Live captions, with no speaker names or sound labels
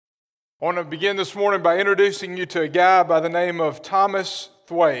I want to begin this morning by introducing you to a guy by the name of Thomas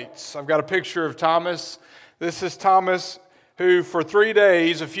Thwaites. I've got a picture of Thomas. This is Thomas who for 3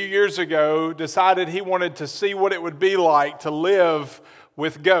 days a few years ago decided he wanted to see what it would be like to live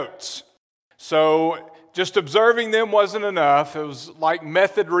with goats. So just observing them wasn't enough. It was like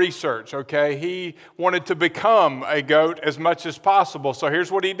method research, okay? He wanted to become a goat as much as possible. So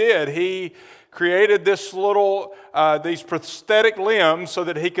here's what he did. He created this these prosthetic limbs so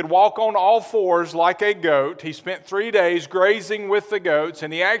that he could walk on all fours like a goat. He spent 3 days grazing with the goats,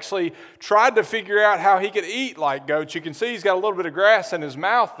 and he actually tried to figure out how he could eat like goats. You can see he's got a little bit of grass in his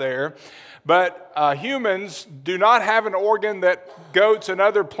mouth there. But humans do not have an organ that goats and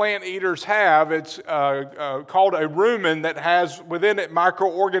other plant eaters have. It's called a rumen that has within it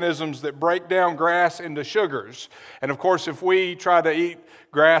microorganisms that break down grass into sugars. And of course, if we try to eat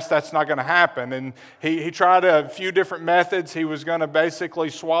grass, that's not going to happen. And he tried a few different methods. He was going to basically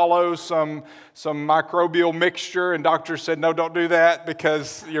swallow some microbial mixture, and doctors said, no, don't do that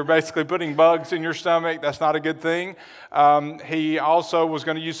because you're basically putting bugs in your stomach. That's not a good thing. He also was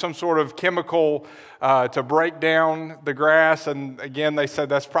going to use some sort of chemical to break down the grass, and again, they said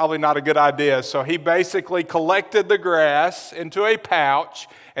that's probably not a good idea. So he basically collected the grass into a pouch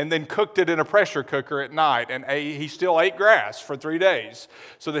and then cooked it in a pressure cooker at night, and he still ate grass for 3 days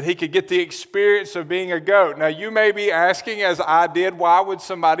so that he could get the experience of being a goat. Now, you may be asking, as I did, why would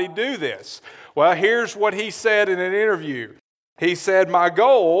somebody do this? Well, here's what he said in an interview. He said, "My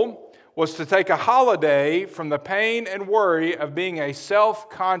goal was to take a holiday from the pain and worry of being a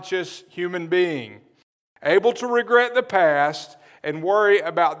self-conscious human being, able to regret the past and worry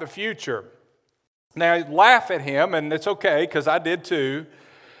about the future." Now, laugh at him, and it's okay, because I did too,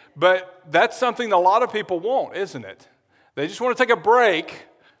 but that's something a lot of people want, isn't it? They just want to take a break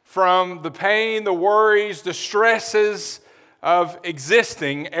from the pain, the worries, the stresses of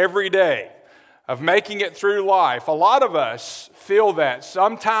existing every day, of making it through life. A lot of us feel that,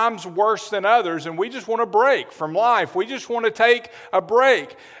 sometimes worse than others, and we just want a break from life. We just want to take a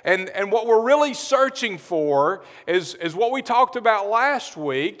break. And what we're really searching for is what we talked about last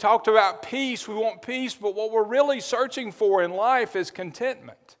week, talked about peace. We want peace, but what we're really searching for in life is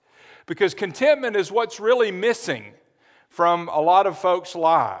contentment. Because contentment is what's really missing from a lot of folks'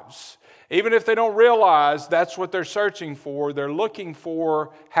 lives. Even if they don't realize that's what they're searching for, they're looking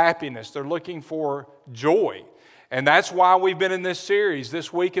for happiness. They're looking for joy. And that's why we've been in this series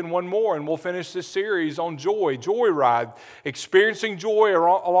this week and one more, and we'll finish this series on joy, Joyride, experiencing joy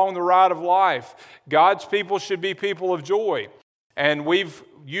along the ride of life. God's people should be people of joy. And we've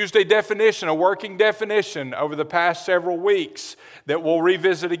used a definition, a working definition over the past several weeks that we'll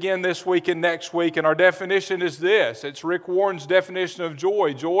revisit again this week and next week. And our definition is this. It's Rick Warren's definition of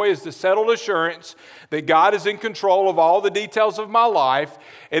joy. Joy is the settled assurance that God is in control of all the details of my life.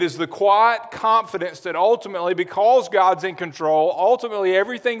 It is the quiet confidence that ultimately, because God's in control, ultimately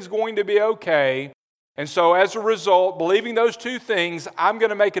everything's going to be okay. And so as a result, believing those two things, I'm going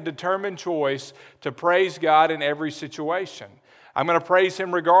to make a determined choice to praise God in every situation. I'm going to praise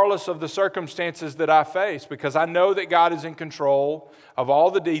Him regardless of the circumstances that I face, because I know that God is in control of all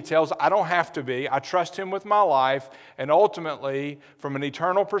the details. I don't have to be. I trust Him with my life, and ultimately, from an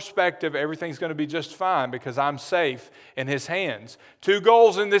eternal perspective, everything's going to be just fine because I'm safe in His hands. 2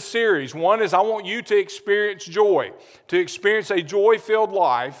 goals in this series. One is I want you to experience joy, to experience a joy-filled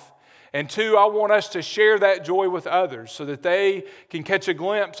life. And 2, I want us to share that joy with others so that they can catch a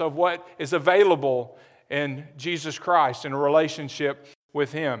glimpse of what is available in Jesus Christ, in a relationship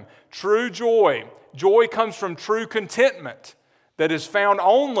with Him. True joy. Joy comes from true contentment that is found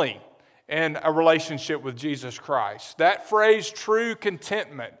only in a relationship with Jesus Christ. That phrase, true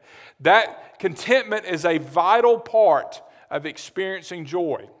contentment, that contentment is a vital part of experiencing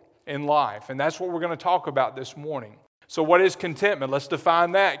joy in life. And that's what we're going to talk about this morning. So what is contentment? Let's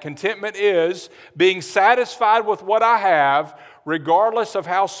define that. Contentment is being satisfied with what I have, regardless of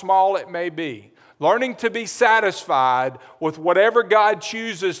how small it may be. Learning to be satisfied with whatever God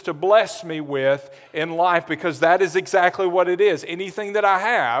chooses to bless me with in life, because that is exactly what it is. Anything that I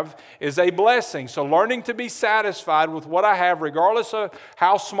have is a blessing. So learning to be satisfied with what I have, regardless of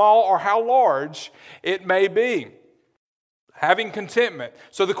how small or how large it may be. Having contentment.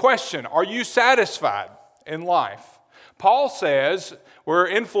 So the question, are you satisfied in life? Paul says, we're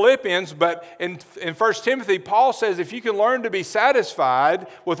in Philippians, but in 1 Timothy, Paul says if you can learn to be satisfied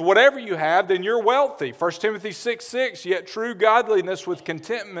with whatever you have, then you're wealthy. 1 Timothy 6:6, yet true godliness with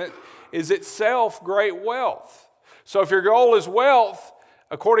contentment is itself great wealth. So if your goal is wealth,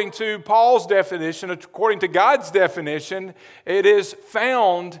 according to Paul's definition, according to God's definition, it is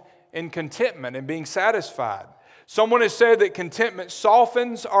found in contentment and being satisfied. Someone has said that contentment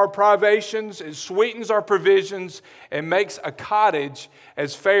softens our privations, it sweetens our provisions, and makes a cottage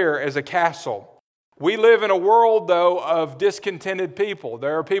as fair as a castle. We live in a world, though, of discontented people.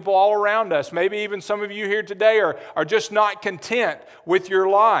 There are people all around us. Maybe even some of you here today are just not content with your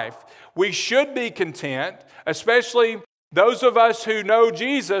life. We should be content, especially those of us who know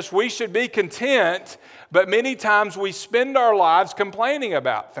Jesus. We should be content, but many times we spend our lives complaining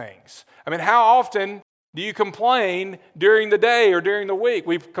about things. I mean, how often do you complain during the day or during the week?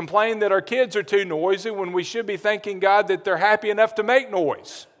 We complain that our kids are too noisy when we should be thanking God that they're happy enough to make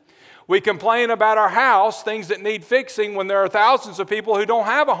noise. We complain about our house, things that need fixing, when there are thousands of people who don't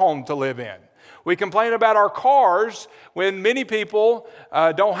have a home to live in. We complain about our cars when many people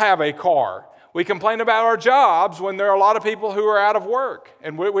don't have a car. We complain about our jobs when there are a lot of people who are out of work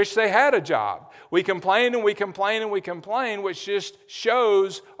and wish they had a job. We complain and we complain and we complain, which just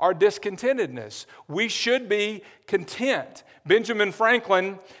shows our discontentedness. We should be content. Benjamin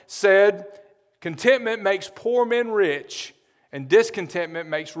Franklin said, "Contentment makes poor men rich, and discontentment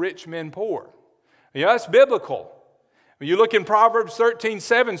makes rich men poor." Yeah, that's biblical. When you look in Proverbs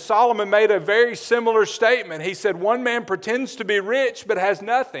 13:7, Solomon made a very similar statement. He said, "One man pretends to be rich but has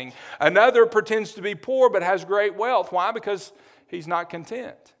nothing. Another pretends to be poor but has great wealth." Why? Because he's not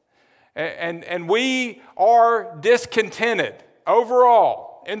content. And we are discontented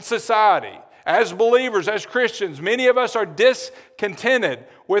overall in society. As believers, as Christians, many of us are discontented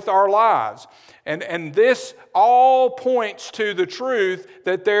with our lives. And this all points to the truth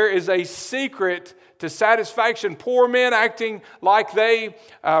that there is a secret to satisfaction. Poor men acting like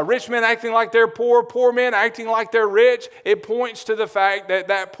rich men acting like they're poor, poor men acting like they're rich. It points to the fact that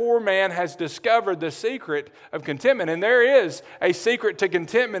that poor man has discovered the secret of contentment. And there is a secret to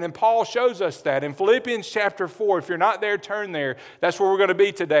contentment, and Paul shows us that. In Philippians chapter 4, if you're not there, turn there. That's where we're going to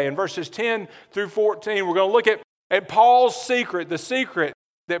be today. In verses 10 through 14, we're going to look at Paul's secret, the secret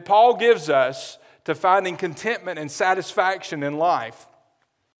that Paul gives us to finding contentment and satisfaction in life.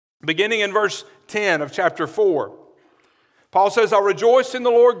 Beginning in verse 10 of chapter 4, Paul says, "I rejoice in the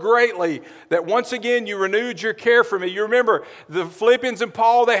Lord greatly that once again you renewed your care for me." You remember, the Philippians and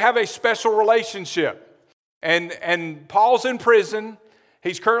Paul, they have a special relationship. And Paul's in prison.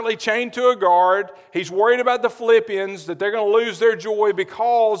 He's currently chained to a guard. He's worried about the Philippians, that they're going to lose their joy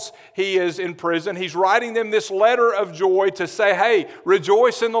because he is in prison. He's writing them this letter of joy to say, hey,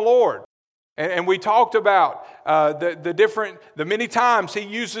 rejoice in the Lord. And we talked about the many times he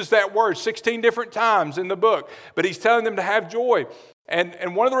uses that word, 16 different times in the book. But he's telling them to have joy.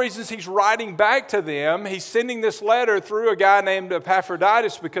 And one of the reasons he's writing back to them, he's sending this letter through a guy named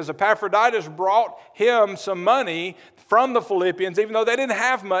Epaphroditus, because Epaphroditus brought him some money from the Philippians. Even though they didn't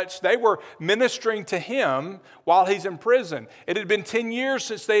have much, they were ministering to him while he's in prison. It had been 10 years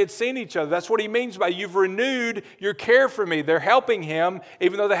since they had seen each other. That's what he means by, "You've renewed your care for me." They're helping him,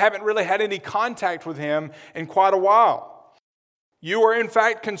 even though they haven't really had any contact with him in quite a while. "You are in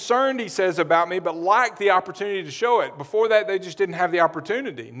fact concerned," he says, "about me, but lacked the opportunity to show it." Before that, they just didn't have the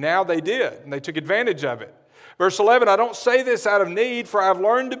opportunity. Now they did, and they took advantage of it. Verse 11, "I don't say this out of need, for I have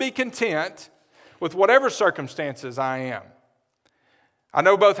learned to be content with whatever circumstances I am. I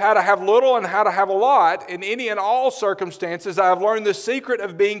know both how to have little and how to have a lot. In any and all circumstances, I have learned the secret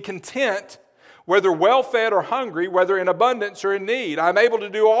of being content, whether well-fed or hungry, whether in abundance or in need. I am able to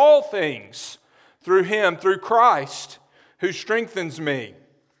do all things through Him, through Christ, who strengthens me.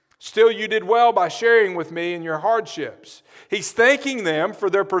 Still, you did well by sharing with me in your hardships." He's thanking them for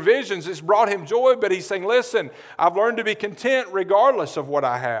their provisions. It's brought him joy, but he's saying, listen, I've learned to be content regardless of what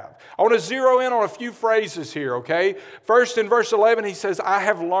I have. I want to zero in on a few phrases here, okay? First, in verse 11, he says, "I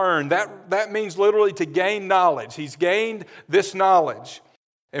have learned." That means literally to gain knowledge. He's gained this knowledge.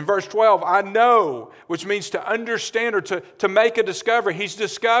 In verse 12, "I know," which means to understand or to make a discovery. He's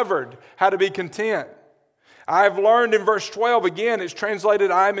discovered how to be content. "I have learned," in verse 12, again, it's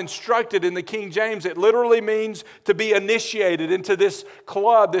translated, "I am instructed" in the King James. It literally means to be initiated into this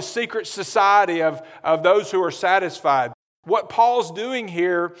club, this secret society of those who are satisfied. What Paul's doing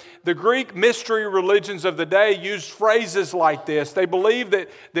here, the Greek mystery religions of the day used phrases like this. They believed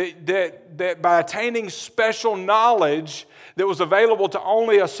that by attaining special knowledge that was available to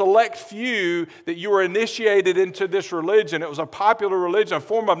only a select few, that you were initiated into this religion. It was a popular religion, a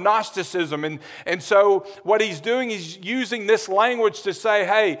form of Gnosticism. And so what he's doing is using this language to say,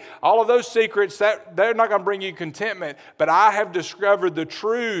 hey, all of those secrets, they're not going to bring you contentment, but I have discovered the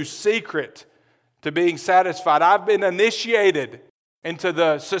true secret to being satisfied. I've been initiated into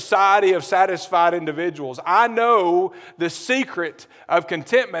the society of satisfied individuals. I know the secret of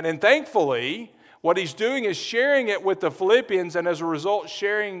contentment. And thankfully, what he's doing is sharing it with the Philippians, and as a result,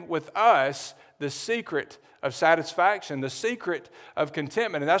 sharing with us the secret of satisfaction, the secret of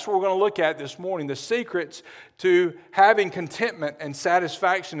contentment. And that's what we're going to look at this morning, the secrets to having contentment and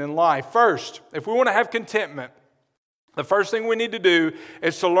satisfaction in life. First, if we want to have contentment, the first thing we need to do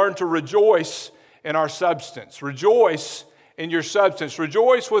is to learn to rejoice in our substance. Rejoice in your substance.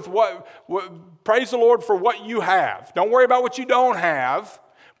 Rejoice with praise the Lord for what you have. Don't worry about what you don't have.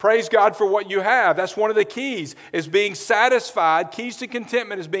 Praise God for what you have. That's one of the keys, is being satisfied. Keys to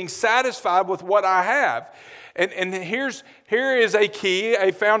contentment is being satisfied with what I have. And here is a key,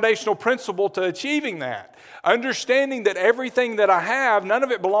 a foundational principle to achieving that. Understanding that everything that I have, none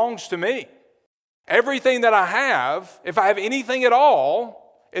of it belongs to me. Everything that I have, if I have anything at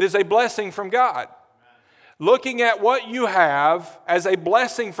all, it is a blessing from God. Looking at what you have as a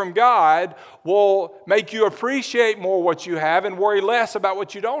blessing from God will make you appreciate more what you have and worry less about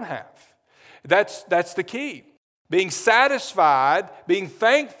what you don't have. That's the key. Being satisfied, being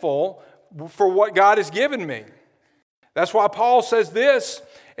thankful for what God has given me. That's why Paul says this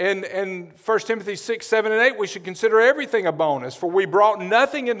in 1 Timothy 6, 7, and 8, we should consider everything a bonus, for we brought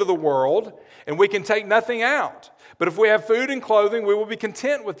nothing into the world, and we can take nothing out. But if we have food and clothing, we will be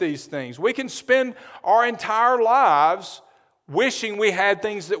content with these things. We can spend our entire lives wishing we had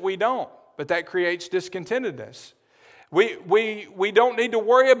things that we don't, but that creates discontentedness. We don't need to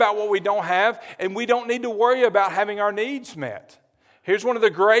worry about what we don't have, and we don't need to worry about having our needs met. Here's one of the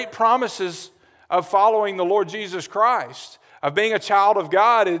great promises of following the Lord Jesus Christ, of being a child of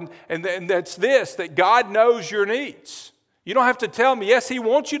God, and that's this, that God knows your needs. You don't have to tell Him. Yes, He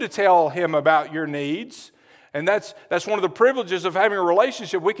wants you to tell Him about your needs, and that's one of the privileges of having a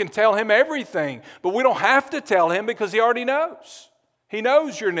relationship. We can tell Him everything, but we don't have to tell Him because He already knows. He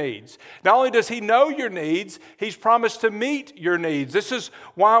knows your needs. Not only does He know your needs, He's promised to meet your needs. This is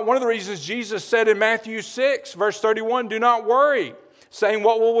why one of the reasons Jesus said in Matthew 6, verse 31, do not worry, saying,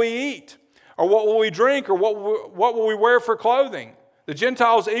 what will we eat? Or what will we drink? Or what will we wear for clothing? The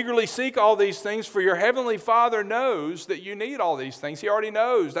Gentiles eagerly seek all these things, for your heavenly Father knows that you need all these things. He already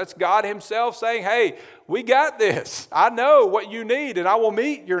knows. That's God Himself saying, hey, we got this. I know what you need, and I will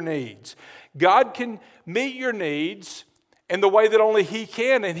meet your needs. God can meet your needs in the way that only He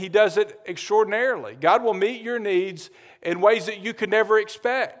can, and He does it extraordinarily. God will meet your needs in ways that you could never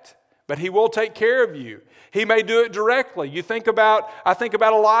expect, but He will take care of you. He may do it directly. I think about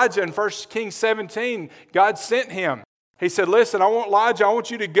Elijah in 1 Kings 17. God sent him. He said, listen, Elijah, I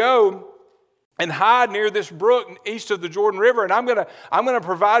want you to go and hide near this brook east of the Jordan River, and I'm going to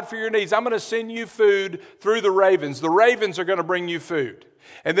provide for your needs. I'm going to send you food through the ravens. The ravens are going to bring you food.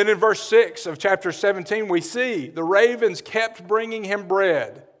 And then in verse 6 of chapter 17, we see the ravens kept bringing him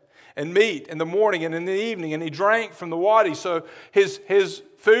bread and meat in the morning and in the evening, and he drank from the wadi. So his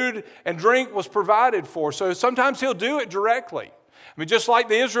food and drink was provided for. So sometimes He'll do it directly. I mean, just like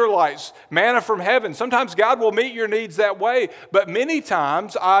the Israelites, manna from heaven. Sometimes God will meet your needs that way. But many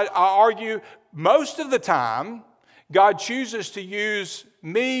times, I argue, most of the time, God chooses to use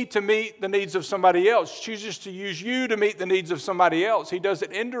me to meet the needs of somebody else, chooses to use you to meet the needs of somebody else. He does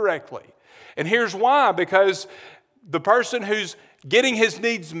it indirectly. And here's why, because the person who's getting his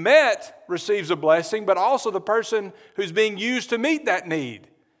needs met receives a blessing, but also the person who's being used to meet that need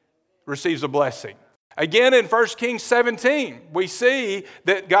receives a blessing. Again, in 1 Kings 17, we see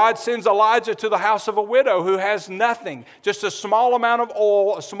that God sends Elijah to the house of a widow who has nothing, just a small amount of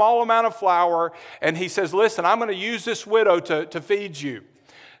oil, a small amount of flour, and he says, listen, I'm going to use this widow to feed you.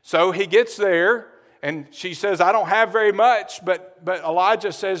 So he gets there, and she says, I don't have very much, but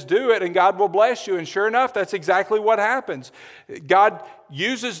Elijah says, do it, and God will bless you. And sure enough, that's exactly what happens. God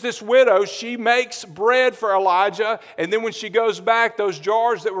uses this widow. She makes bread for Elijah, and then when she goes back, those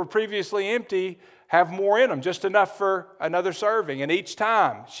jars that were previously empty have more in them, just enough for another serving. And each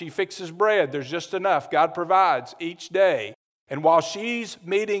time she fixes bread, there's just enough. God provides each day. And while she's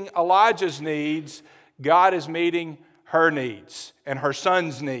meeting Elijah's needs, God is meeting her needs and her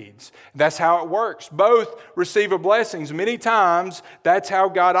son's needs. That's how it works. Both receive a blessings. Many times, that's how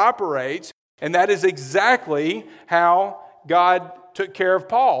God operates. And that is exactly how God took care of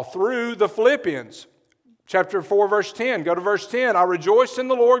Paul through the Philippians. Chapter 4, verse 10. Go to verse 10. I rejoiced in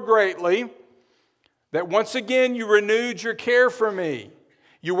the Lord greatly that once again you renewed your care for me.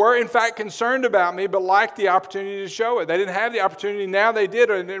 You were in fact concerned about me, but lacked the opportunity to show it. They didn't have the opportunity, now they did.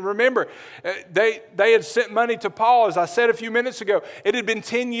 And remember, they had sent money to Paul, as I said a few minutes ago. It had been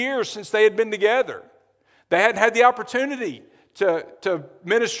 10 years since they had been together. They hadn't had the opportunity to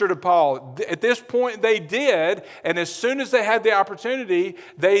minister to Paul. At this point they did, and as soon as they had the opportunity,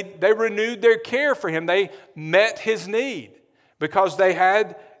 they renewed their care for him. They met his need because they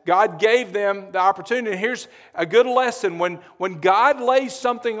had God gave them the opportunity. And here's a good lesson. When God lays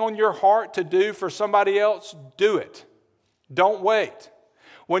something on your heart to do for somebody else, do it. Don't wait.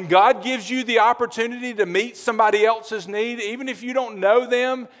 When God gives you the opportunity to meet somebody else's need, even if you don't know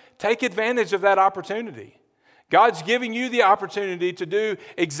them, take advantage of that opportunity. God's giving you the opportunity to do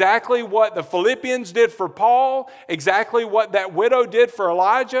exactly what the Philippians did for Paul, exactly what that widow did for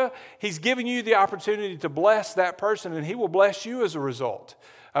Elijah. He's giving you the opportunity to bless that person, and He will bless you as a result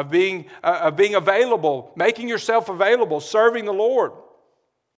of being available, making yourself available, serving the Lord.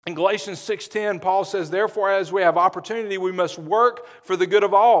 In Galatians 6:10, Paul says, "Therefore, as we have opportunity, we must work for the good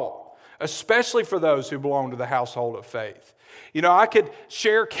of all, especially for those who belong to the household of faith." You know, I could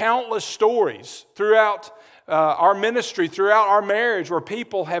share countless stories throughout our ministry, throughout our marriage, where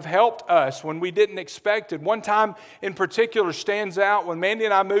people have helped us when we didn't expect it. One time in particular stands out when Mandy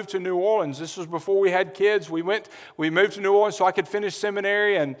and I moved to New Orleans. This was before we had kids. We moved to New Orleans so I could finish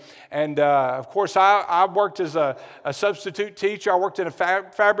seminary, and of course I worked as a substitute teacher. I worked in a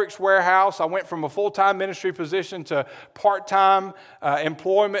fabrics warehouse. I went from a full-time ministry position to part-time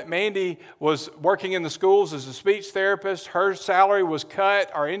employment. Mandy was working in the schools as a speech therapist. Her salary was cut.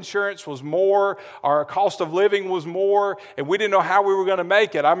 Our insurance was more. Our cost of living was more, and we didn't know how we were going to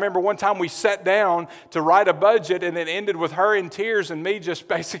make it. I remember one time we sat down to write a budget, and it ended with her in tears and me just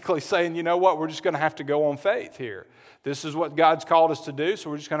basically saying, you know what, we're just going to have to go on faith here. This is what God's called us to do, so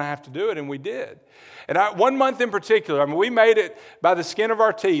we're just going to have to do it, and we did. And one month in particular, we made it by the skin of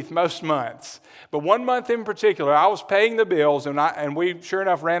our teeth most months, but one month in particular, I was paying the bills, and we sure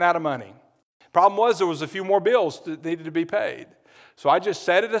enough ran out of money. Problem was there was a few more bills that needed to be paid. So I just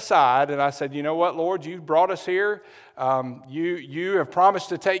set it aside and I said, you know what, Lord, you brought us here. You have promised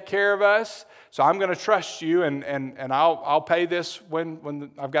to take care of us. So I'm going to trust you and I'll pay this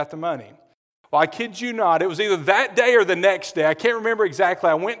when I've got the money. Well, I kid you not, it was either that day or the next day. I can't remember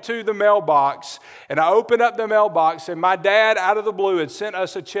exactly. I went to the mailbox and I opened up the mailbox and my dad, out of the blue, had sent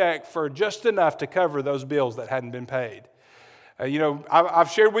us a check for just enough to cover those bills that hadn't been paid. I've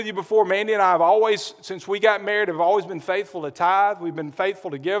shared with you before, Mandy and I have always, since we got married, have always been faithful to tithe. We've been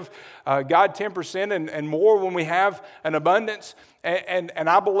faithful to give God 10% and more when we have an abundance. And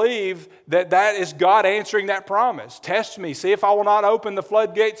I believe that is God answering that promise. Test me, see if I will not open the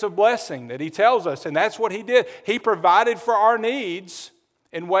floodgates of blessing that He tells us. And that's what He did. He provided for our needs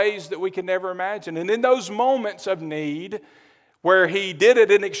in ways that we can never imagine. And in those moments of need, where He did it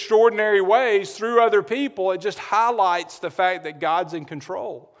in extraordinary ways through other people, it just highlights the fact that God's in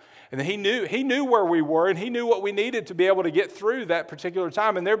control. And He knew where we were, and He knew what we needed to be able to get through that particular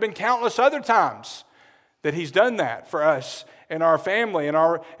time. And there have been countless other times that He's done that for us in our family, in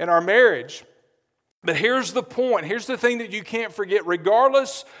our marriage. But here's the point. Here's the thing that you can't forget.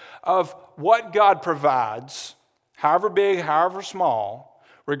 Regardless of what God provides, however big, however small,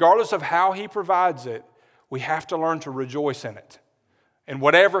 regardless of how He provides it, we have to learn to rejoice in it. And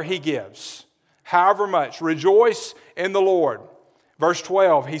whatever He gives, however much, rejoice in the Lord. Verse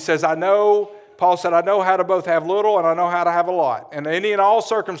 12, he says, Paul said, I know how to both have little and I know how to have a lot. And in any and all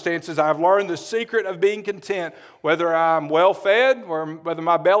circumstances, I have learned the secret of being content, whether I'm well fed, or whether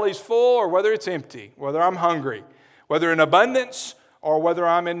my belly's full, or whether it's empty, whether I'm hungry, whether in abundance or whether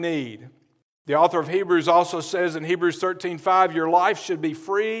I'm in need. The author of Hebrews also says in Hebrews 13:5, your life should be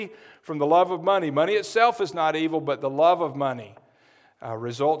free from the love of money. Money itself is not evil, but the love of money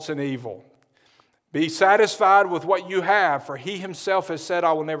results in evil. Be satisfied with what you have, for He Himself has said,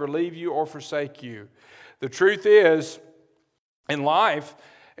 I will never leave you or forsake you. The truth is, in life,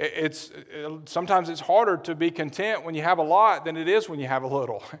 sometimes it's harder to be content when you have a lot than it is when you have a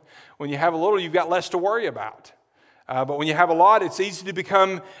little. When you have a little, you've got less to worry about. But when you have a lot, it's easy to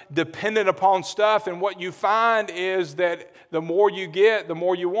become dependent upon stuff, and what you find is that the more you get, the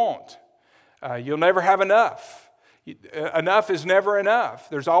more you want. You'll never have enough. Enough is never enough.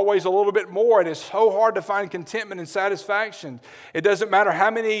 There's always a little bit more, and it's so hard to find contentment and satisfaction. It doesn't matter how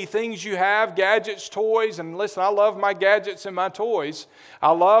many things you have, gadgets, toys, and listen, I love my gadgets and my toys.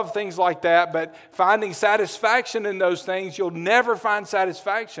 I love things like that, but finding satisfaction in those things, you'll never find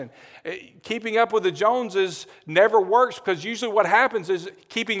satisfaction. Keeping up with the Joneses never works, because usually what happens is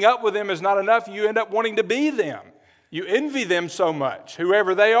keeping up with them is not enough. You end up wanting to be them. You envy them so much,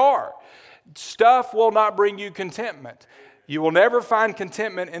 whoever they are. Stuff will not bring you contentment. You will never find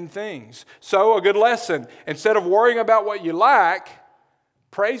contentment in things. So a good lesson, instead of worrying about what you lack,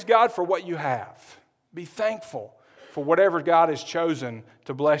 praise God for what you have. Be thankful for whatever God has chosen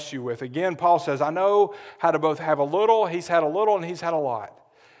to bless you with. Again, Paul says, I know how to both have a little. He's had a little and he's had a lot.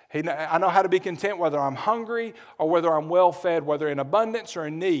 I know how to be content whether I'm hungry or whether I'm well fed, whether in abundance or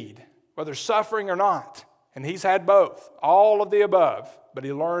in need, whether suffering or not. And he's had both, all of the above, but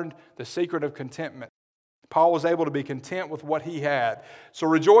he learned the secret of contentment. Paul was able to be content with what he had. So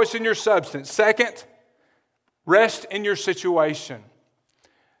rejoice in your substance. Second, rest in your situation.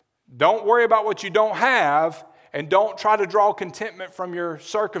 Don't worry about what you don't have, and don't try to draw contentment from your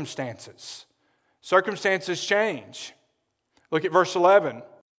circumstances. Circumstances change. Look at verse 11.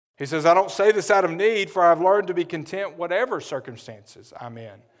 He says, I don't say this out of need, for I've learned to be content whatever circumstances I'm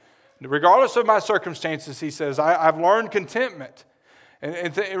in. Regardless of my circumstances, he says, I've learned contentment.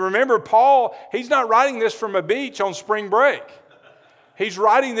 And remember, Paul, he's not writing this from a beach on spring break. He's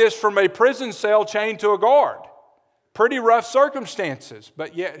writing this from a prison cell chained to a guard. Pretty rough circumstances,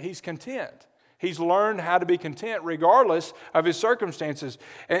 but yet he's content. He's learned how to be content regardless of his circumstances.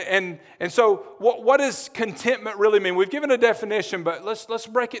 And so what does contentment really mean? We've given a definition, but let's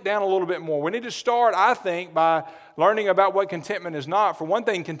break it down a little bit more. We need to start, I think, by learning about what contentment is not. For one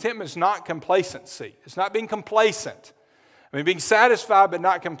thing, contentment is not complacency. It's not being complacent. I mean, being satisfied but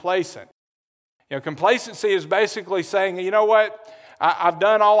not complacent. You know, complacency is basically saying, you know what, I've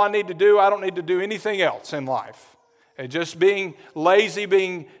done all I need to do. I don't need to do anything else in life. And just being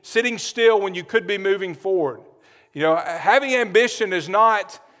lazy, sitting still when you could be moving forward. You know, having ambition is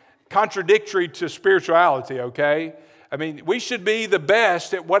not contradictory to spirituality, okay? I mean, we should be the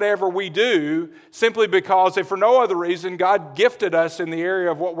best at whatever we do simply because, if for no other reason, God gifted us in the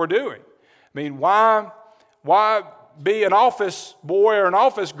area of what we're doing. I mean, why be an office boy or an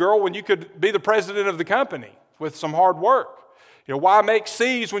office girl when you could be the president of the company with some hard work? You know, why make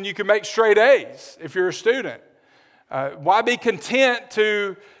C's when you can make straight A's if you're a student? Why be content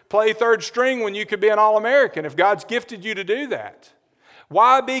to play third string when you could be an All-American if God's gifted you to do that?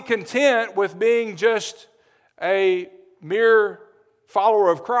 Why be content with being just a mere follower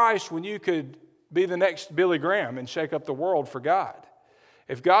of Christ when you could be the next Billy Graham and shake up the world for God?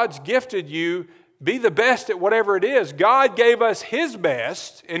 If God's gifted you, be the best at whatever it is. God gave us His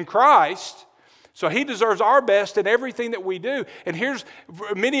best in Christ, so He deserves our best in everything that we do. And here's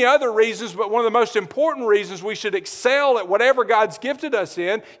many other reasons, but one of the most important reasons we should excel at whatever God's gifted us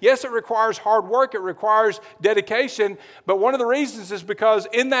in. Yes, it requires hard work, it requires dedication, but one of the reasons is because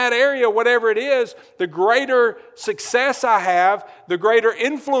in that area, whatever it is, the greater success I have, the greater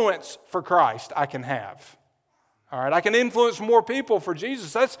influence for Christ I can have. All right, I can influence more people for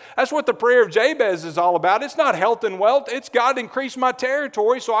Jesus. That's what the prayer of Jabez is all about. It's not health and wealth. It's God, increase my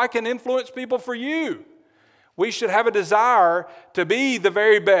territory so I can influence people for you. We should have a desire to be the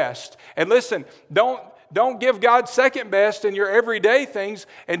very best. And listen, don't give God second best in your everyday things,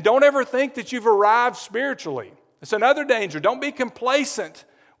 and don't ever think that you've arrived spiritually. It's another danger. Don't be complacent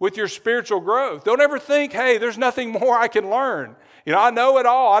with your spiritual growth. Don't ever think, hey, there's nothing more I can learn. You know, I know it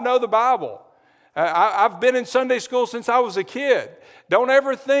all. I know the Bible. I've been in Sunday school since I was a kid. Don't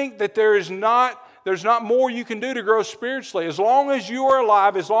ever think that there's not more you can do to grow spiritually. As long as you are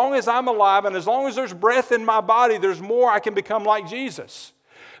alive, as long as I'm alive, and as long as there's breath in my body, there's more I can become like Jesus.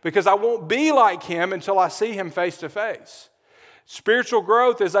 Because I won't be like Him until I see Him face to face. Spiritual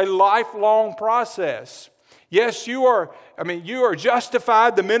growth is a lifelong process. Yes, you are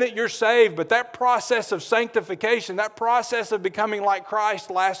justified the minute you're saved, but that process of sanctification, that process of becoming like Christ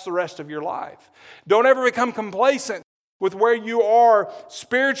lasts the rest of your life. Don't ever become complacent with where you are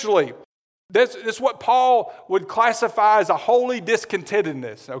spiritually. This is what Paul would classify as a holy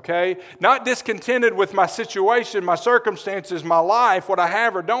discontentedness, okay? Not discontented with my situation, my circumstances, my life, what I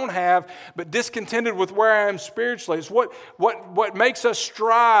have or don't have, but discontented with where I am spiritually. It's what makes us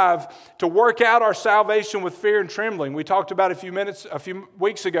strive to work out our salvation with fear and trembling. We talked about a few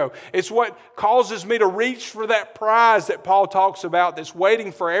weeks ago. It's what causes me to reach for that prize that Paul talks about that's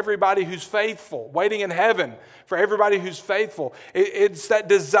waiting for everybody who's faithful, waiting in heaven for everybody who's faithful. It's that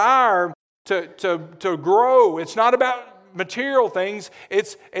desire to grow. It's not about material things.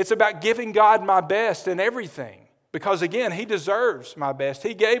 It's about giving God my best in everything. Because again, He deserves my best.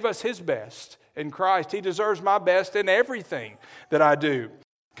 He gave us His best in Christ. He deserves my best in everything that I do.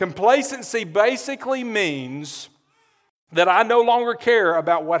 Complacency basically means that I no longer care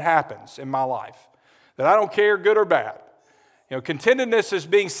about what happens in my life. That I don't care good or bad. You know, contentedness is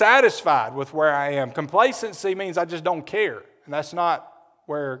being satisfied with where I am. Complacency means I just don't care. And that's not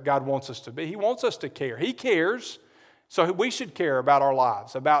where God wants us to be. He wants us to care. He cares, so we should care about our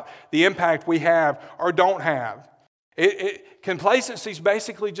lives, about the impact we have or don't have. Complacency is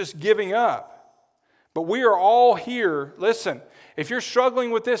basically just giving up. But we are all here. Listen, if you're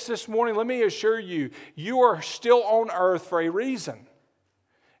struggling with this morning, let me assure you, you are still on earth for a reason.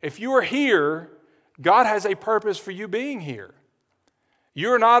 If you are here, God has a purpose for you being here.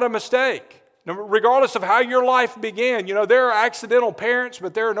 You're not a mistake. Regardless of how your life began, you know, there are accidental parents,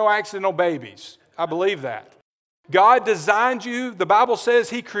 but there are no accidental babies. I believe that. God designed you. The Bible says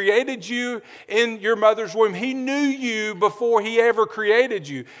He created you in your mother's womb. He knew you before He ever created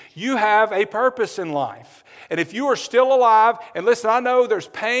you. You have a purpose in life. And if you are still alive, and listen, I know there's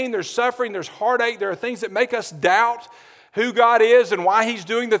pain, there's suffering, there's heartache, there are things that make us doubt who God is and why He's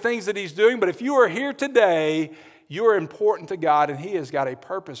doing the things that He's doing. But if you are here today, you are important to God, and He has got a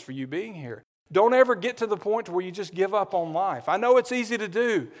purpose for you being here. Don't ever get to the point where you just give up on life. I know it's easy to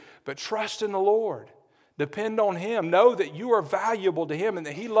do, but trust in the Lord. Depend on Him. Know that you are valuable to Him and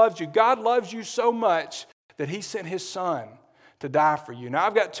that He loves you. God loves you so much that He sent His Son to die for you. Now,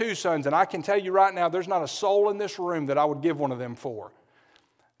 I've got 2 sons, and I can tell you right now, there's not a soul in this room that I would give one of them for.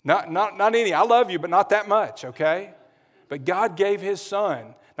 Not any. I love you, but not that much, okay? But God gave His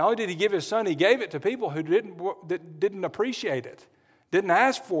Son. Not only did He give His Son, He gave it to people who didn't appreciate it, didn't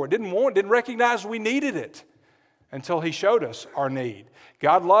ask for it, didn't recognize we needed it until He showed us our need.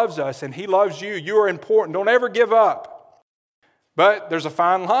 God loves us, and He loves you. You are important. Don't ever give up. But there's a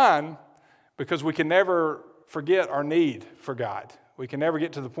fine line, because we can never forget our need for God. We can never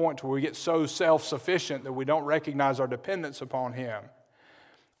get to the point where we get so self-sufficient that we don't recognize our dependence upon Him.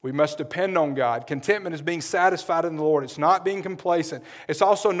 We must depend on God. Contentment is being satisfied in the Lord. It's not being complacent. It's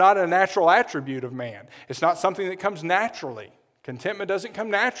also not a natural attribute of man. It's not something that comes naturally. Contentment doesn't come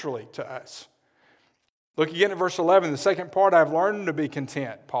naturally to us. Look again at verse 11. The second part, I've learned to be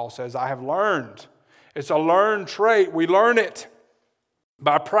content. Paul says, I have learned. It's a learned trait. We learn it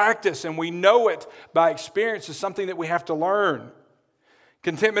by practice, and we know it by experience. It's something that we have to learn.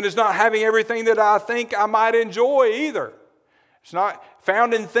 Contentment is not having everything that I think I might enjoy either. It's not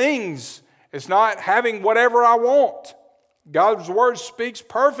found in things. It's not having whatever I want. God's Word speaks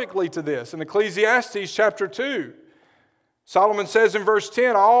perfectly to this. In Ecclesiastes chapter 2, Solomon says in verse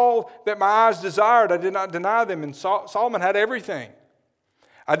 10, all that my eyes desired, I did not deny them. And Solomon had everything.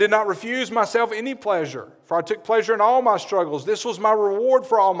 I did not refuse myself any pleasure, for I took pleasure in all my struggles. This was my reward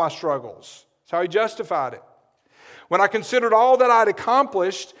for all my struggles. That's how he justified it. When I considered all that I had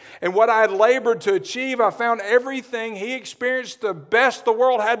accomplished and what I had labored to achieve, I found everything. He experienced the best the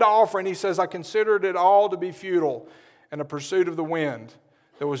world had to offer. And he says, I considered it all to be futile in a pursuit of the wind.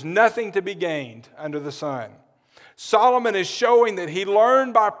 There was nothing to be gained under the sun. Solomon is showing that he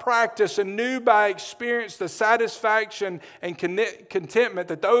learned by practice and knew by experience the satisfaction and contentment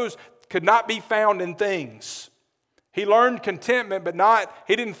that those could not be found in things. He learned contentment, but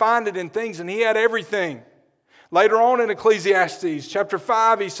he didn't find it in things, and he had everything. Later on in Ecclesiastes chapter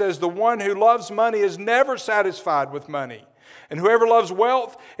 5, he says, the one who loves money is never satisfied with money, and whoever loves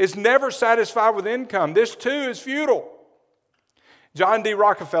wealth is never satisfied with income. This too is futile. John D.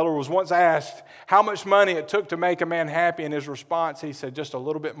 Rockefeller was once asked how much money it took to make a man happy. In his response, he said, just a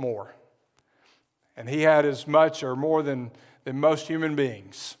little bit more. And he had as much or more than most human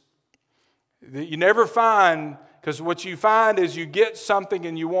beings. You never find, because what you find is you get something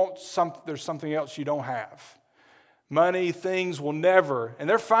and you want something, there's something else you don't have. Money, things will never, and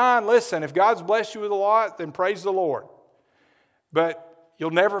they're fine. Listen, if God's blessed you with a lot, then praise the Lord. But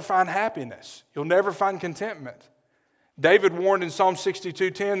you'll never find happiness. You'll never find contentment. David warned in Psalm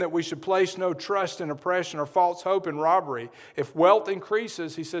 62:10 that we should place no trust in oppression or false hope in robbery. If wealth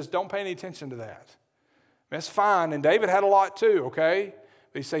increases, he says, don't pay any attention to that. That's fine. And David had a lot too, okay?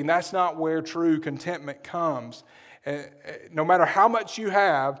 But he's saying that's not where true contentment comes. No matter how much you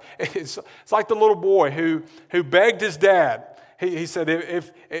have, it's like the little boy who begged his dad. He said,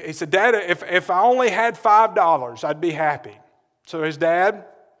 Dad, if I only had $5, I'd be happy. So his dad,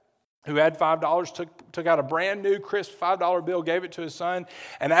 who had $5, took out a brand new crisp $5 bill, gave it to his son.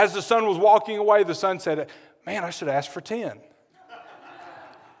 And as the son was walking away, the son said, man, I should ask for 10.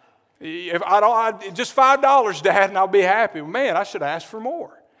 If just $5, Dad, and I'll be happy. Man, I should ask for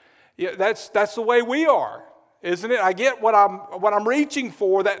more. Yeah, that's the way we are, isn't it? I get what I'm reaching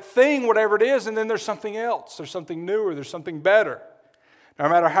for, that thing, whatever it is, and then there's something else. There's something newer. There's something better. No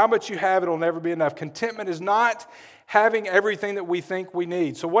matter how much you have, it'll never be enough. Contentment is not having everything that we think we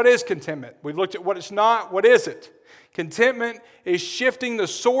need. So what is contentment? We've looked at what it's not. What is it? Contentment is shifting the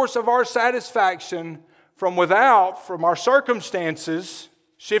source of our satisfaction from without, from our circumstances,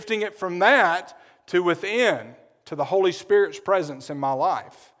 shifting it from that to within, to the Holy Spirit's presence in my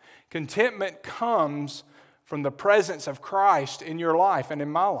life. Contentment comes from the presence of Christ in your life and in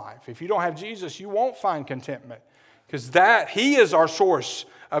my life. If you don't have Jesus, you won't find contentment, because He is our source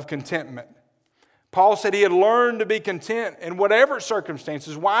of contentment. Paul said he had learned to be content in whatever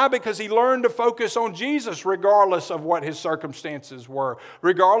circumstances. Why? Because he learned to focus on Jesus regardless of what his circumstances were,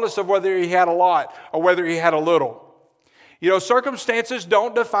 regardless of whether he had a lot or whether he had a little. You know, circumstances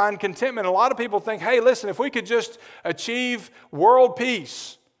don't define contentment. A lot of people think, hey, listen, if we could just achieve world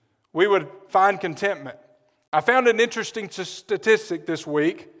peace, we would find contentment. I found an interesting statistic this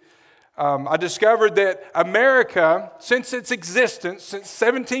week. I discovered that America, since its existence, since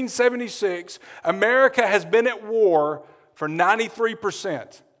 1776, America has been at war for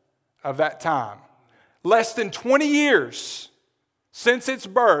 93% of that time. Less than 20 years since its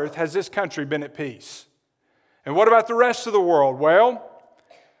birth has this country been at peace. And what about the rest of the world? Well,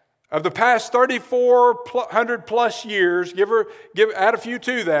 of the past 3,400 plus years, add a few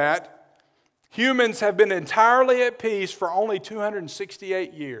to that, humans have been entirely at peace for only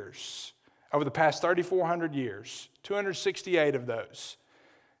 268 years. Over the past 3,400 years, 268 of those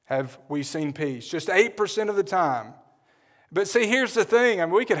have we seen peace. Just 8% of the time. But see, here's the thing. I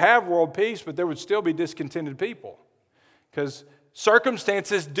mean, we could have world peace, but there would still be discontented people. Because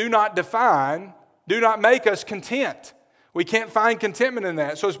circumstances do not make us content. We can't find contentment in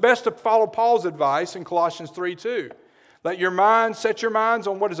that. So it's best to follow Paul's advice in Colossians 3:2. Set your minds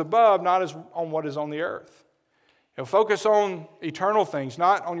on what is above, not on what is on the earth. Focus on eternal things,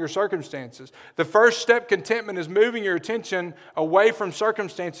 not on your circumstances. The first step, contentment, is moving your attention away from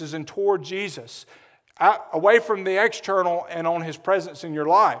circumstances and toward Jesus. Away from the external and on His presence in your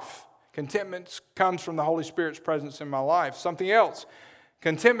life. Contentment comes from the Holy Spirit's presence in my life. Something else.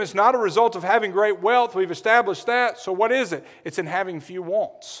 Contentment is not a result of having great wealth. We've established that. So what is it? It's in having few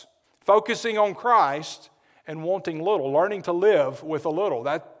wants. Focusing on Christ and wanting little. Learning to live with a little.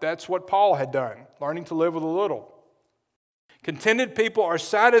 That's what Paul had done. Learning to live with a little. Contented people are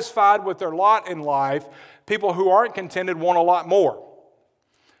satisfied with their lot in life. People who aren't contented want a lot more.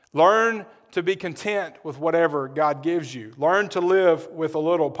 Learn to be content with whatever God gives you. Learn to live with a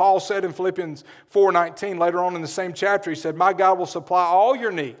little. Paul said in Philippians 4:19, later on in the same chapter, he said, "My God will supply all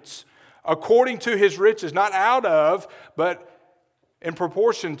your needs according to His riches," not out of, but in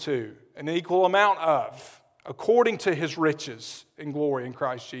proportion to, an equal amount of, according to His riches in glory in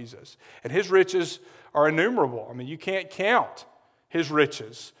Christ Jesus. And His riches are innumerable. I mean, you can't count His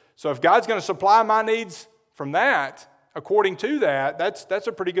riches. So if God's going to supply my needs from that, according to that, that's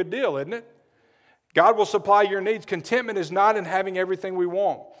a pretty good deal, isn't it? God will supply your needs. Contentment is not in having everything we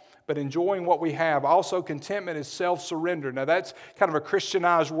want, but enjoying what we have. Also, contentment is self-surrender. Now, that's kind of a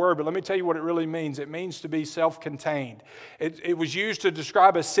Christianized word, but let me tell you what it really means. It means to be self-contained. It was used to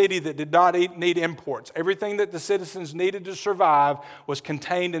describe a city that did not need imports. Everything that the citizens needed to survive was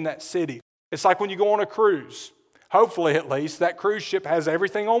contained in that city. It's like when you go on a cruise. Hopefully, at least, that cruise ship has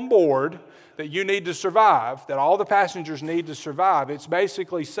everything on board that you need to survive, that all the passengers need to survive. It's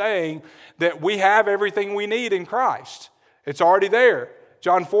basically saying that we have everything we need in Christ. It's already there.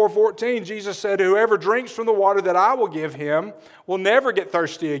 John 4:14, Jesus said, "Whoever drinks from the water that I will give him will never get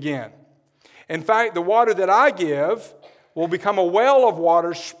thirsty again. In fact, the water that I give will become a well of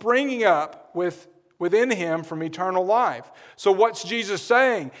water springing up within him from eternal life." So what's Jesus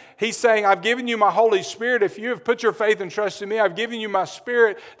saying? He's saying, I've given you my Holy Spirit. If you have put your faith and trust in me, I've given you my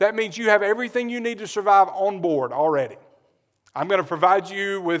Spirit. That means you have everything you need to survive on board already. I'm going to provide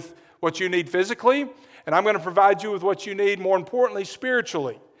you with what you need physically, and I'm going to provide you with what you need, more importantly,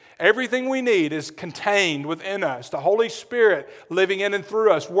 spiritually. Everything we need is contained within us. The Holy Spirit living in and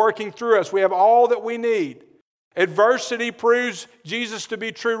through us, working through us. We have all that we need. Adversity proves Jesus to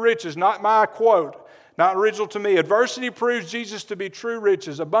be true riches. Not my quote. Not original to me. Adversity proves Jesus to be true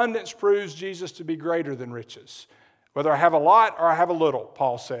riches. Abundance proves Jesus to be greater than riches. Whether I have a lot or I have a little,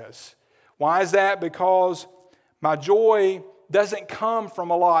 Paul says. Why is that? Because my joy doesn't come from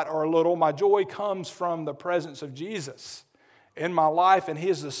a lot or a little. My joy comes from the presence of Jesus in my life, and He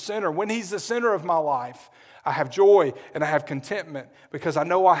is the center. When He's the center of my life, I have joy and I have contentment because I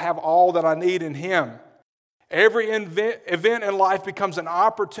know I have all that I need in Him. Every event in life becomes an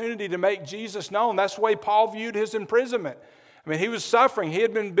opportunity to make Jesus known. That's the way Paul viewed his imprisonment. I mean, he was suffering. He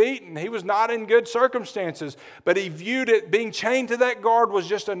had been beaten. He was not in good circumstances. But he viewed it, being chained to that guard was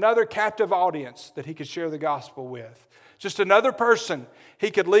just another captive audience that he could share the gospel with. Just another person he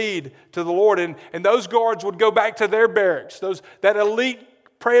could lead to the Lord. And those guards would go back to their barracks. That elite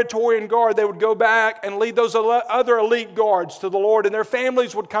Praetorian guard, they would go back and lead those other elite guards to the Lord, and their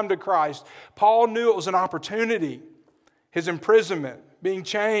families would come to Christ. Paul knew it was an opportunity. His imprisonment, being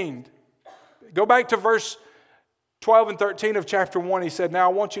chained. Go back to verse 12 and 13 of chapter 1. He said, "Now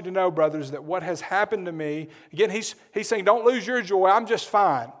I want you to know, brothers, that what has happened to me," again, he's saying, don't lose your joy. I'm just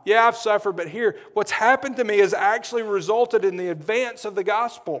fine. Yeah, I've suffered, but here, what's happened to me has actually resulted in the advance of the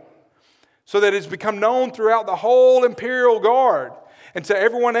gospel, so that it's become known throughout the whole imperial guard and to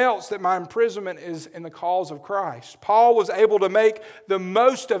everyone else that my imprisonment is in the cause of Christ. Paul was able to make the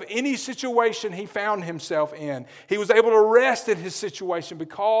most of any situation he found himself in. He was able to rest in his situation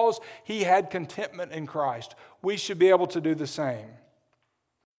because he had contentment in Christ. We should be able to do the same.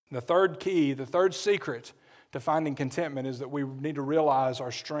 And the third key, the third secret to finding contentment is that we need to realize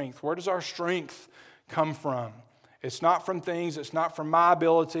our strength. Where does our strength come from? It's not from things. It's not from my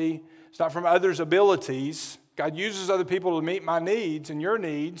ability. It's not from others' abilities. God uses other people to meet my needs and your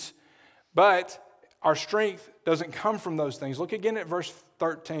needs, but our strength doesn't come from those things. Look again at verse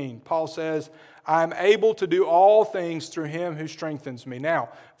 13. Paul says, I am able to do all things through him who strengthens me. Now,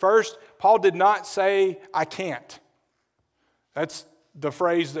 first, Paul did not say, I can't. That's the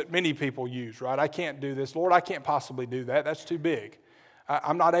phrase that many people use, right? I can't do this. Lord, I can't possibly do that. That's too big.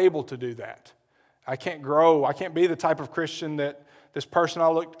 I'm not able to do that. I can't grow. I can't be the type of Christian that this person I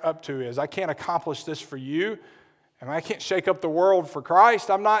looked up to is. I can't accomplish this for you. And I can't shake up the world for Christ.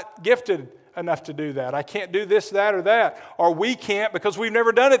 I'm not gifted enough to do that. I can't do this, that, or that. Or we can't because we've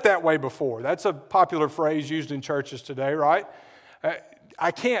never done it that way before. That's a popular phrase used in churches today, right?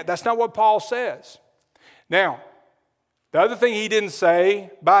 I can't. That's not what Paul says. Now, the other thing he didn't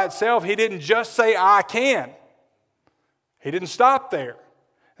say by itself, he didn't just say, I can. He didn't stop there.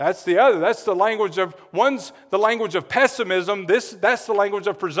 That's the other. That's the language of, one's the language of pessimism. That's the language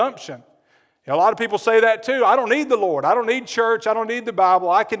of presumption. A lot of people say that too. I don't need the Lord. I don't need church. I don't need the Bible.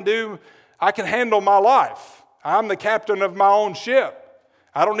 I can handle my life. I'm the captain of my own ship.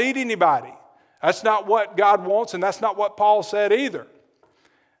 I don't need anybody. That's not what God wants, and that's not what Paul said either.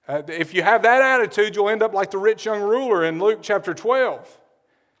 If you have that attitude, you'll end up like the rich young ruler in Luke chapter 12.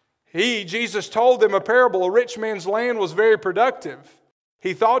 Jesus told them a parable. A rich man's land was very productive.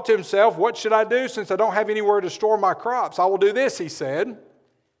 He thought to himself, what should I do since I don't have anywhere to store my crops? I will do this, he said.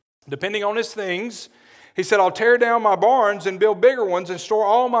 Depending on his things, he said, I'll tear down my barns and build bigger ones and store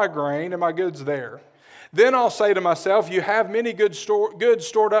all my grain and my goods there. Then I'll say to myself, you have many goods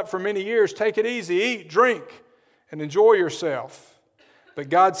stored up for many years. Take it easy, eat, drink, and enjoy yourself. But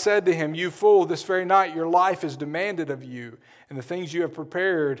God said to him, you fool, this very night your life is demanded of you. And the things you have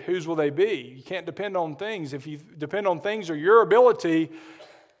prepared, whose will they be? You can't depend on things. If you depend on things or your ability,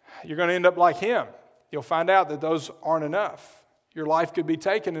 you're going to end up like him. You'll find out that those aren't enough. Your life could be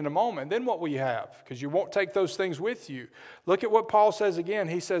taken in a moment. Then what will you have? Because you won't take those things with you. Look at what Paul says again.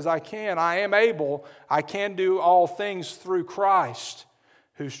 He says, I am able, I can do all things through Christ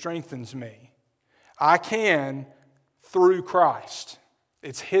who strengthens me. I can through Christ.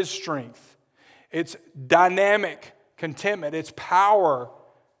 It's his strength. It's dynamic contentment. It's power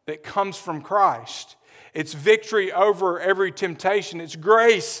that comes from Christ. It's victory over every temptation. It's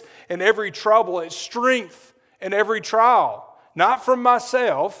grace in every trouble. It's strength in every trial. Not from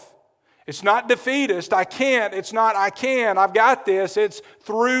myself. It's not defeatist. I can't. It's not I can. I've got this. It's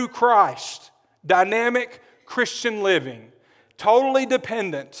through Christ. Dynamic Christian living. Totally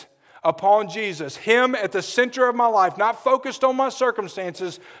dependent upon Jesus. Him at the center of my life. Not focused on my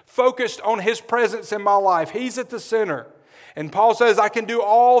circumstances. Focused on his presence in my life. He's at the center. And Paul says, I can do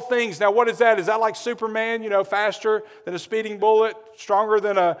all things. Now, what is that? Is that like Superman, faster than a speeding bullet, stronger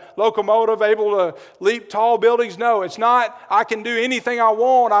than a locomotive, able to leap tall buildings? No, it's not, I can do anything I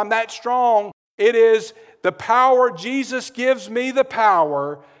want. I'm that strong. It is the power. Jesus gives me the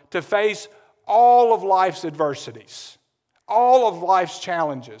power to face all of life's adversities, all of life's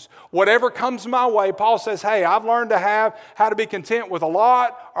challenges. Whatever comes my way, Paul says, hey, I've learned how to be content with a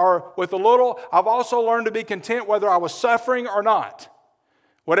lot or with a little. I've also learned to be content whether I was suffering or not.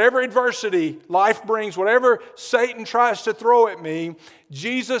 Whatever adversity life brings, whatever Satan tries to throw at me,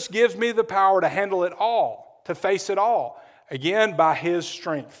 Jesus gives me the power to handle it all, to face it all. Again, by his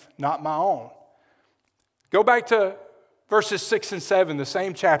strength, not my own. Go back to verses 6 and 7, the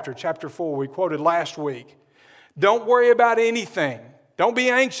same chapter, chapter 4, we quoted last week. Don't worry about anything. Don't be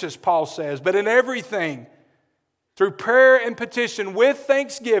anxious, Paul says, but in everything, through prayer and petition with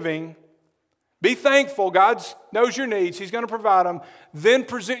thanksgiving, be thankful. God knows your needs. He's going to provide them. Then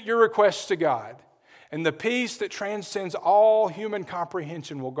present your requests to God. And the peace that transcends all human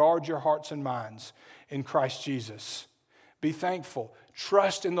comprehension will guard your hearts and minds in Christ Jesus. Be thankful.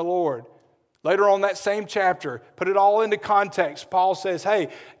 Trust in the Lord. Later on that same chapter, put it all into context. Paul says, hey,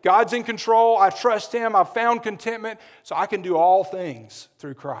 God's in control. I trust him. I've found contentment. So I can do all things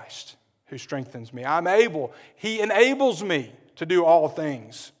through Christ who strengthens me. I'm able. He enables me to do all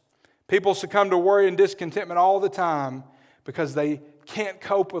things. People succumb to worry and discontentment all the time because they can't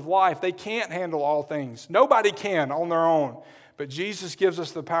cope with life. They can't handle all things. Nobody can on their own. But Jesus gives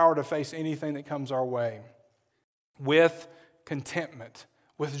us the power to face anything that comes our way with contentment,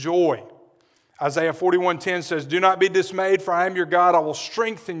 with joy. Isaiah 41:10 says, do not be dismayed, for I am your God. I will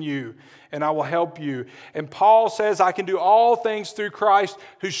strengthen you and I will help you. And Paul says, I can do all things through Christ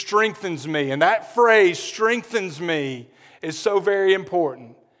who strengthens me. And that phrase, strengthens me, is so very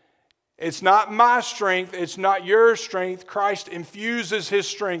important. It's not my strength. It's not your strength. Christ infuses His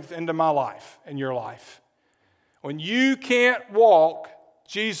strength into my life and your life. When you can't walk,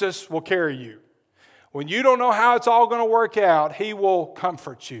 Jesus will carry you. When you don't know how it's all going to work out, He will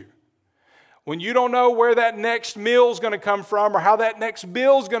comfort you. When you don't know where that next meal is going to come from or how that next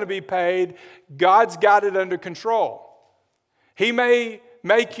bill is going to be paid, God's got it under control. He may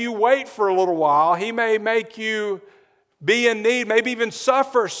make you wait for a little while. He may make you be in need, maybe even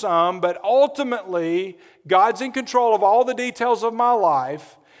suffer some, but ultimately, God's in control of all the details of my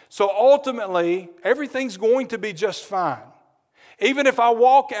life. So ultimately, everything's going to be just fine. Even if I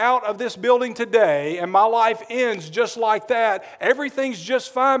walk out of this building today and my life ends just like that, everything's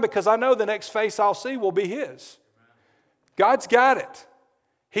just fine because I know the next face I'll see will be His. God's got it.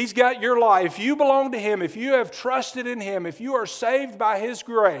 He's got your life. If you belong to Him, if you have trusted in Him, if you are saved by His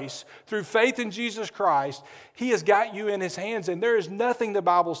grace through faith in Jesus Christ, He has got you in His hands. And there is nothing, the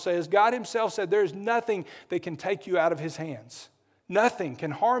Bible says, God Himself said, there is nothing that can take you out of His hands. Nothing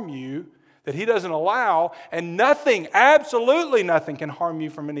can harm you that He doesn't allow, and nothing, absolutely nothing can harm you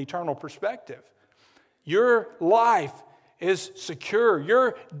from an eternal perspective. Your life is secure.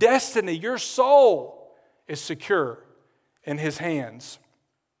 Your destiny, your soul is secure in His hands.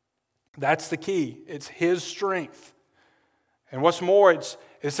 That's the key. It's His strength. And what's more,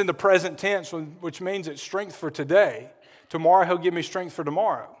 it's in the present tense, which means it's strength for today. Tomorrow He'll give me strength for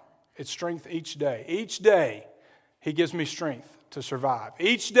tomorrow. It's strength each day. Each day He gives me strength to survive.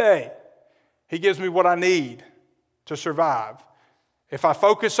 Each day He gives me what I need to survive. If I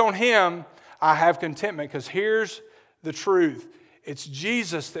focus on Him, I have contentment, because here's the truth. It's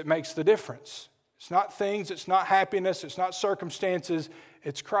Jesus that makes the difference. It's not things, it's not happiness, it's not circumstances,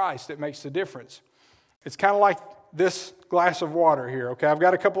 it's Christ that makes the difference. It's kind of like this glass of water here, okay? I've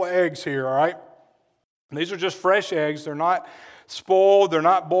got a couple of eggs here, all right? And these are just fresh eggs. They're not spoiled, they're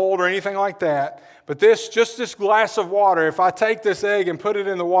not boiled or anything like that. But just this glass of water, if I take this egg and put it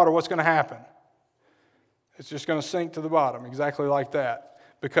in the water, what's going to happen? It's just going to sink to the bottom, exactly like that.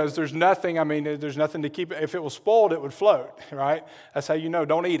 Because there's nothing to keep it. If it was spoiled, it would float, right? That's how you know,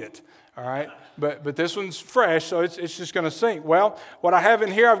 don't eat it, all right? But this one's fresh, so it's just going to sink. Well, what I have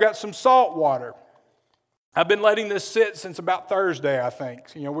in here, I've got some salt water. I've been letting this sit since about Thursday, I think.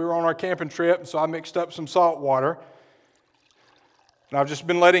 We were on our camping trip, and so I mixed up some salt water. And I've just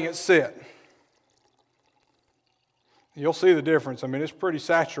been letting it sit. You'll see the difference. It's pretty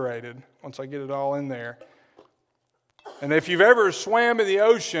saturated once I get it all in there. And if you've ever swam in the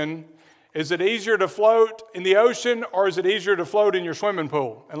ocean, is it easier to float in the ocean or is it easier to float in your swimming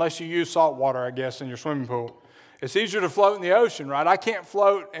pool? Unless you use salt water, I guess, in your swimming pool. It's easier to float in the ocean, right? I can't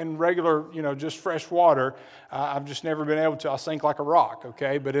float in regular, just fresh water. I've just never been able to. I'll sink like a rock,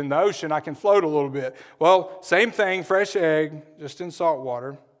 okay? But in the ocean, I can float a little bit. Well, same thing, fresh egg, just in salt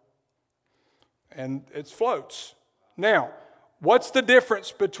water. And it floats. Now, what's the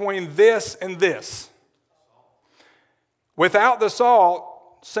difference between this and this? Without the salt,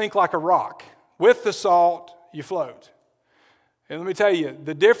 sink like a rock. With the salt, you float. And let me tell you,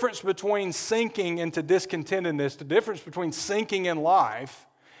 the difference between sinking into discontentedness, the difference between sinking in life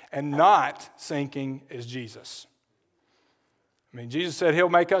and not sinking is Jesus. Jesus said He'll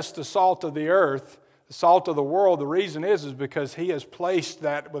make us the salt of the earth, the salt of the world. The reason is because He has placed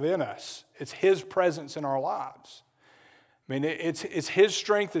that within us. It's His presence in our lives. It's His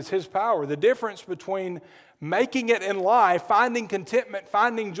strength, it's His power. The difference between making it in life, finding contentment,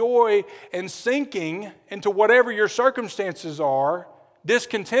 finding joy, and sinking into whatever your circumstances are,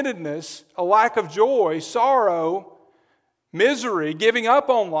 discontentedness, a lack of joy, sorrow, misery, giving up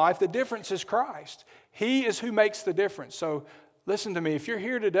on life, the difference is Christ. He is who makes the difference. So listen to me. If you're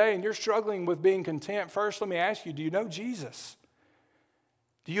here today and you're struggling with being content, first let me ask you, do you know Jesus?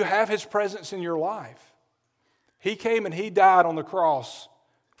 Do you have His presence in your life? He came and He died on the cross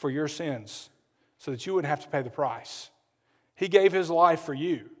for your sins so that you wouldn't have to pay the price. He gave His life for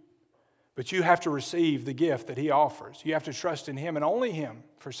you, but you have to receive the gift that He offers. You have to trust in Him and only Him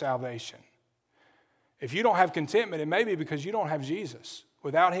for salvation. If you don't have contentment, it may be because you don't have Jesus.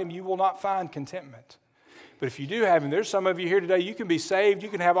 Without Him, you will not find contentment. But if you do have Him, there's some of you here today, you can be saved, you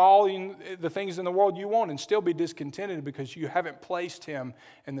can have all the things in the world you want and still be discontented because you haven't placed Him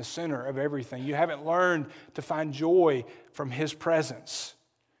in the center of everything. You haven't learned to find joy from His presence.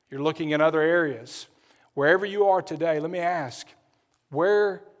 You're looking in other areas. Wherever you are today, let me ask,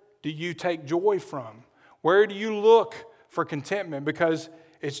 where do you take joy from? Where do you look for contentment? Because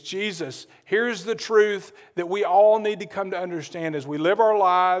It's Jesus. Here's the truth that we all need to come to understand as we live our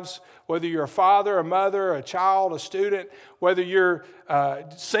lives, whether you're a father, a mother, a child, a student, whether you're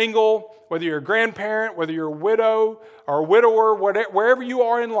single, whether you're a grandparent, whether you're a widow or a widower, wherever you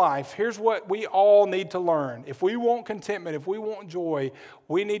are in life, here's what we all need to learn. If we want contentment, if we want joy,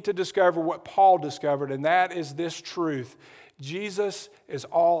 we need to discover what Paul discovered, and that is this truth. Jesus is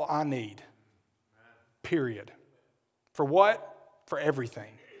all I need. Period. For what? For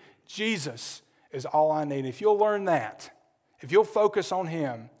everything. Jesus is all I need. If you'll learn that, if you'll focus on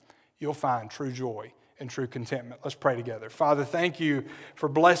Him, you'll find true joy and true contentment. Let's pray together. Father, thank you for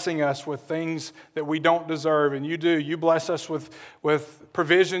blessing us with things that we don't deserve, and you do. You bless us with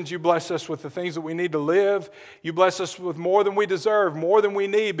provisions. You bless us with the things that we need to live. You bless us with more than we deserve, more than we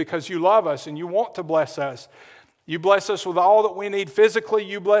need, because you love us and you want to bless us. You bless us with all that we need physically.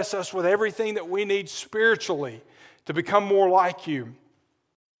 You bless us with everything that we need spiritually to become more like you.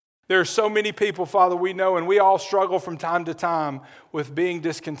 There are so many people, Father, we know, and we all struggle from time to time with being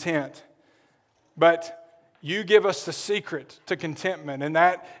discontent. But you give us the secret to contentment, and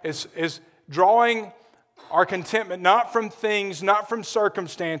that is drawing our contentment not from things, not from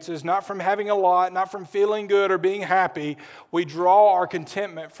circumstances, not from having a lot, not from feeling good or being happy. We draw our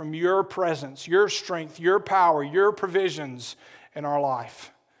contentment from your presence, your strength, your power, your provisions in our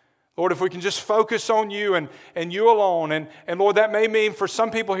life. Lord, if we can just focus on you and you alone, and Lord, that may mean for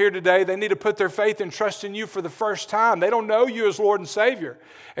some people here today, they need to put their faith and trust in you for the first time. They don't know you as Lord and Savior,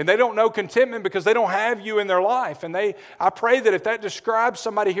 and they don't know contentment because they don't have you in their life. And I pray that if that describes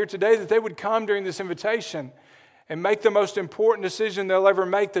somebody here today, that they would come during this invitation and make the most important decision they'll ever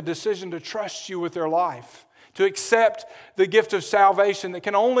make, the decision to trust you with their life, to accept the gift of salvation that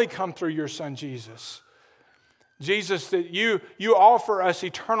can only come through your Son, Jesus. Jesus, that you offer us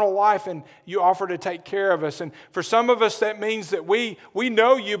eternal life and you offer to take care of us. And for some of us, that means that we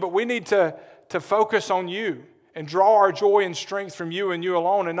know you, but we need to focus on you and draw our joy and strength from you and you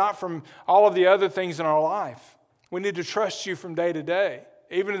alone, and not from all of the other things in our life. We need to trust you from day to day,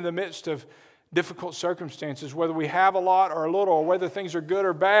 even in the midst of difficult circumstances, whether we have a lot or a little, or whether things are good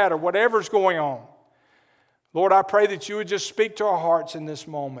or bad, or whatever's going on. Lord, I pray that you would just speak to our hearts in this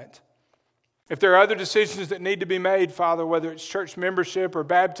moment. If there are other decisions that need to be made, Father, whether it's church membership or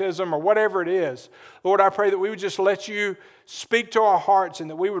baptism or whatever it is, Lord, I pray that we would just let you speak to our hearts and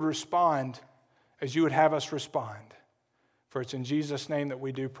that we would respond as you would have us respond. For it's in Jesus' name that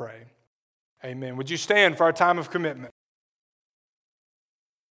we do pray. Amen. Would you stand for our time of commitment?